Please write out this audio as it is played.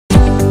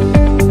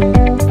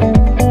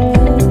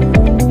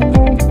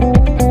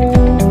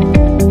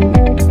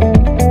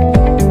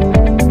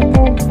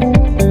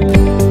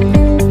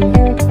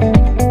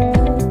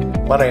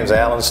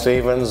Alan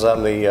Stevens.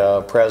 I'm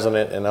the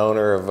president and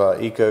owner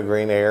of Eco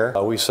Green Air.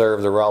 We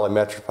serve the Raleigh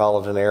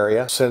metropolitan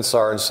area. Since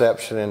our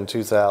inception in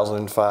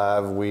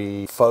 2005,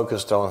 we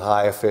focused on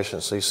high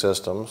efficiency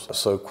systems.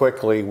 So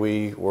quickly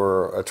we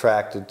were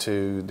attracted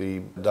to the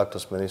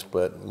ductless mini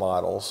split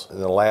models.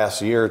 In the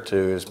last year or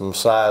two, there's some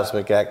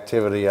seismic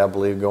activity, I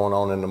believe, going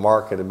on in the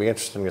market. It'd be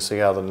interesting to see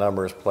how the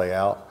numbers play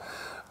out.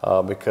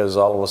 Because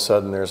all of a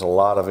sudden there's a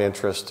lot of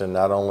interest in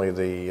not only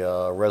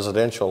the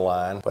residential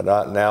line, but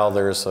now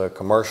there's a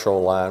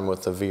commercial line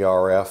with the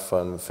VRF,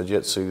 and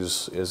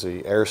Fujitsu's is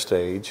the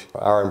Airstage.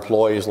 Our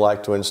employees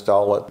like to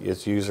install it.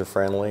 It's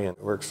user-friendly, and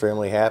we're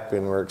extremely happy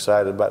and we're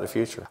excited about the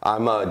future.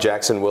 I'm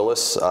Jackson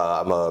Willis.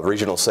 I'm a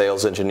regional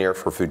sales engineer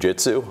for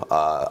Fujitsu.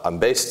 I'm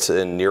based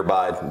in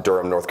nearby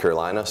Durham, North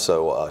Carolina,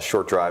 so a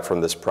short drive from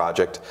this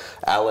project.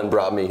 Alan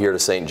brought me here to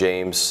St.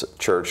 James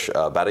Church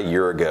about a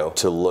year ago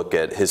to look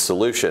at his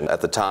solution.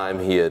 At the time,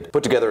 he had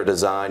put together a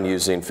design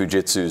using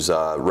Fujitsu's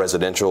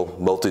residential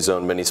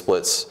multi-zone mini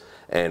splits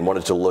and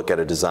wanted to look at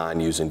a design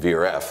using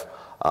VRF.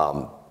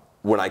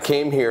 When I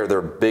came here,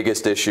 their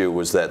biggest issue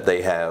was that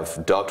they have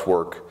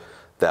ductwork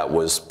that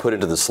was put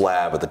into the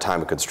slab at the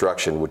time of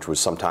construction, which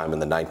was sometime in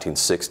the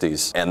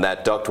 1960s. And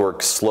that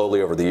ductwork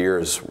slowly over the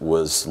years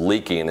was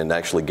leaking and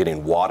actually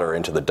getting water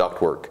into the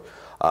ductwork.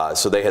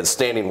 So they had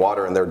standing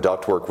water in their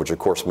ductwork, which of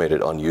course made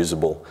it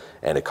unusable,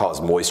 and it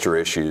caused moisture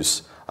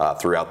issues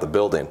throughout the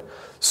building.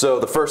 So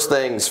the first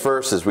things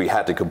first is we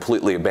had to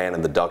completely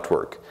abandon the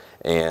ductwork.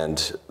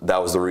 And that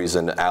was the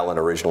reason Alan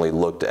originally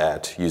looked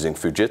at using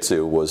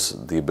Fujitsu,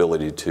 was the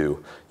ability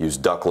to use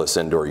ductless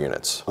indoor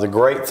units. The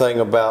great thing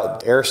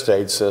about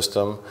Airstage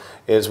system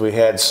is we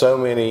had so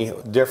many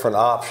different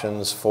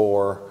options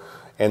for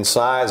and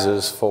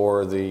sizes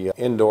for the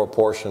indoor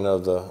portion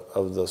of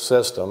the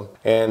system,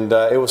 and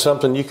it was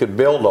something you could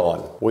build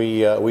on.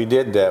 We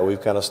did that. We've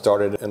kind of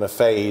started in a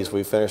phase.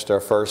 We finished our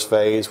first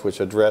phase, which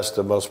addressed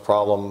the most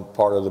problem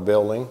part of the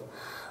building,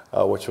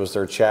 which was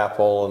their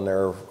chapel and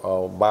their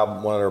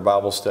one of their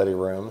Bible study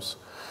rooms.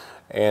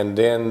 And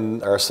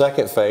then our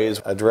second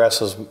phase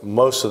addresses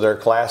most of their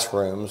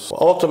classrooms.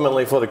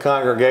 Ultimately, for the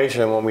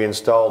congregation, when we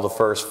installed the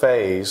first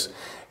phase,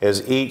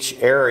 is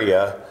each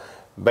area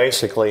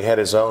basically had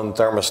its own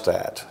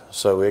thermostat,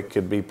 so it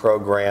could be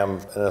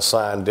programmed and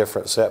assigned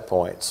different set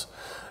points.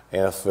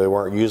 And if they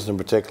weren't used in a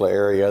particular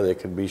area, they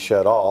could be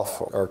shut off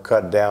or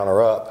cut down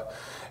or up.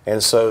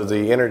 And so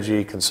the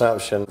energy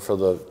consumption for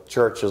the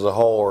church as a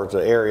whole, or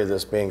the area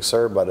that's being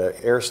served by the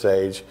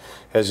Airstage,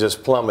 has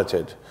just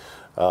plummeted.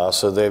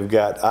 So they've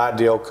got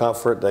ideal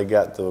comfort, they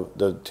got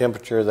the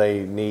temperature they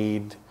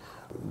need,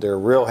 they're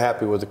real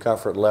happy with the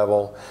comfort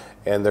level,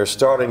 and they're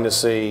starting to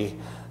see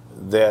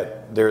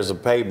that there's a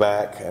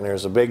payback, and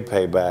there's a big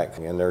payback,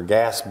 and their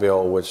gas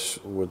bill, which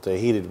what they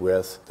heated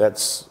with,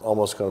 that's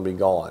almost going to be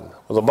gone.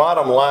 Well, the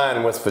bottom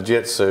line with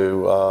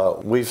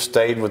Fujitsu, we've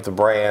stayed with the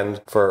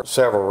brand for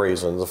several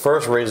reasons. The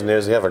first reason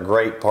is they have a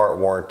great part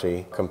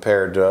warranty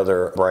compared to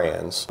other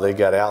brands. They've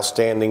got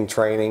outstanding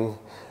training.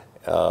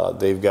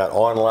 They've got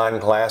online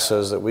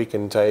classes that we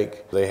can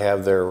take. They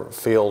have their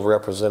field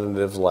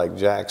representatives like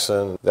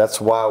Jackson.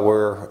 That's why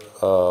we're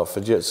a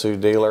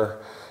Fujitsu dealer.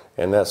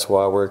 And that's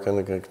why we're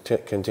going to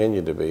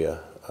continue to be a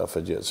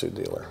Fujitsu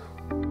dealer.